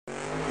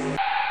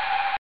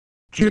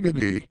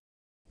Giggity.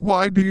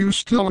 Why do you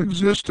still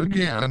exist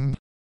again?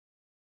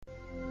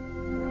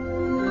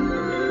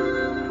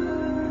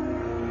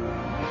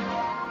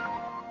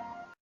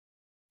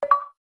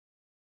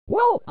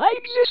 Well, I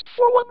exist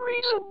for one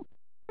reason.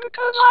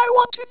 Because I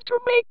wanted to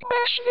make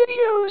Mesh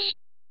videos.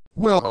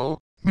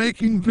 Well,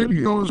 making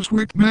videos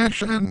with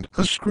Mesh and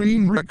a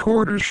screen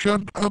recorder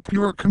shoved up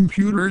your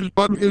computer's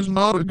butt is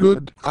not a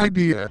good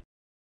idea.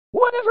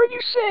 Whatever you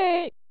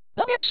say.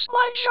 And it's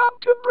my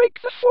job to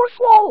break the fourth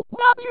wall,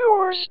 not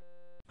yours.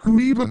 Who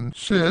even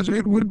says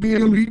it would be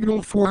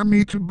illegal for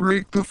me to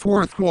break the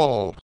fourth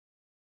wall?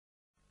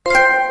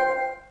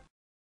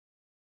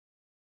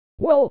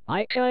 Well,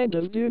 I kind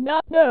of do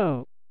not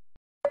know.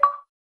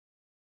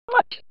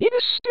 But it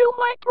is still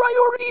my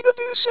priority to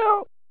do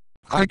so.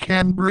 I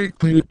can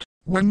break it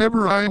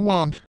whenever I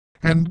want.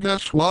 And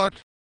guess what?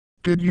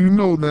 Did you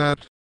know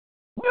that?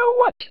 Know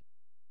what?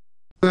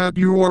 That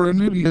you are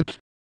an idiot.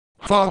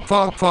 Fa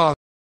fa fa.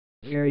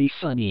 Very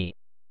funny.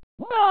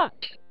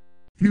 Not.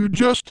 You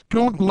just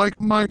don't like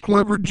my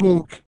clever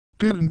joke,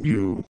 didn't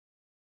you?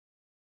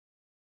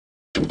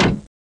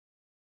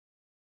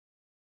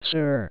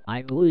 Sir,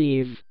 I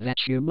believe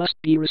that you must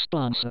be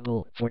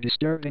responsible for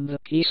disturbing the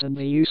peace and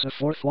the use of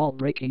fourth wall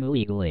breaking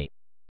illegally.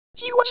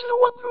 He was the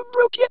one who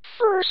broke it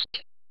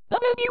first. And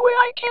anyway,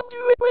 I can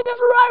do it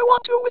whenever I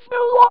want to with no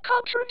law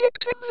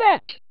contradicting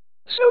that.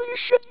 So you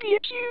should be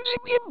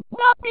accusing him,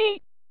 not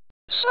me.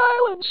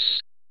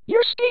 Silence.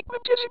 Your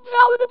statement is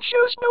invalid and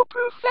shows no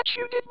proof that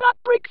you did not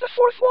break the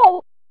fourth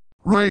wall.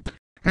 Right,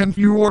 and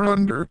you are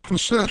under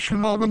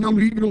possession of an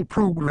illegal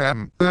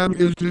program that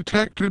is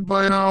detected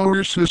by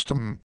our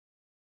system.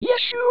 Yeah,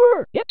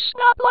 sure. It's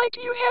not like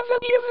you have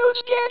any of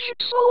those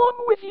gadgets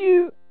along with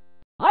you.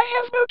 I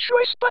have no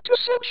choice but to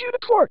send you to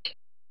court.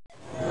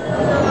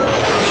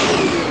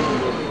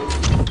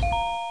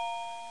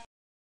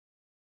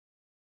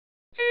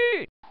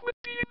 Hey, quit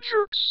being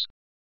jerks.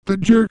 The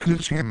jerk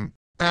is him,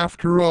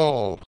 after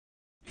all.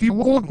 He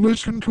won't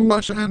listen to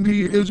us and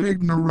he is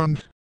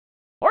ignorant.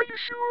 Are you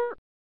sure?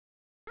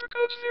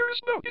 Because there is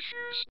no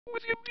issues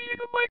with him being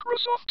a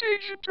Microsoft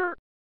agenter.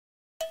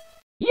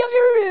 Yeah,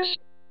 there is.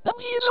 And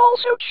he is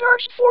also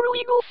charged for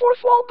illegal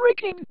fourth wall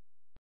breaking.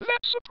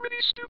 That's a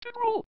pretty stupid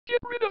rule.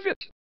 Get rid of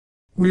it.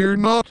 We're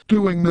not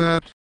doing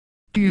that.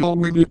 Deal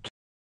with it.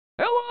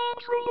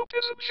 Alejandro,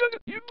 Lopez, and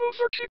Msagent, you both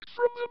are kicked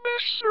from the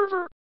Mesh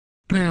server.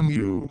 Damn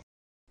you.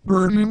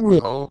 Burning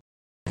will.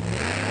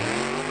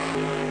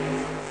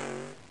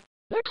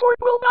 The court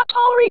will not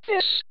tolerate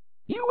this.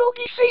 You will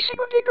be facing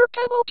a bigger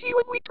penalty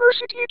when we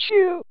persecute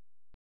you.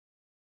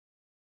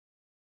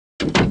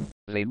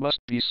 They must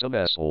be some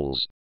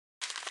assholes.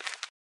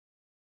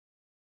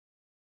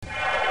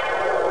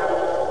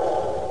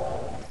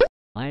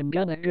 I'm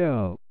gonna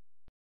go.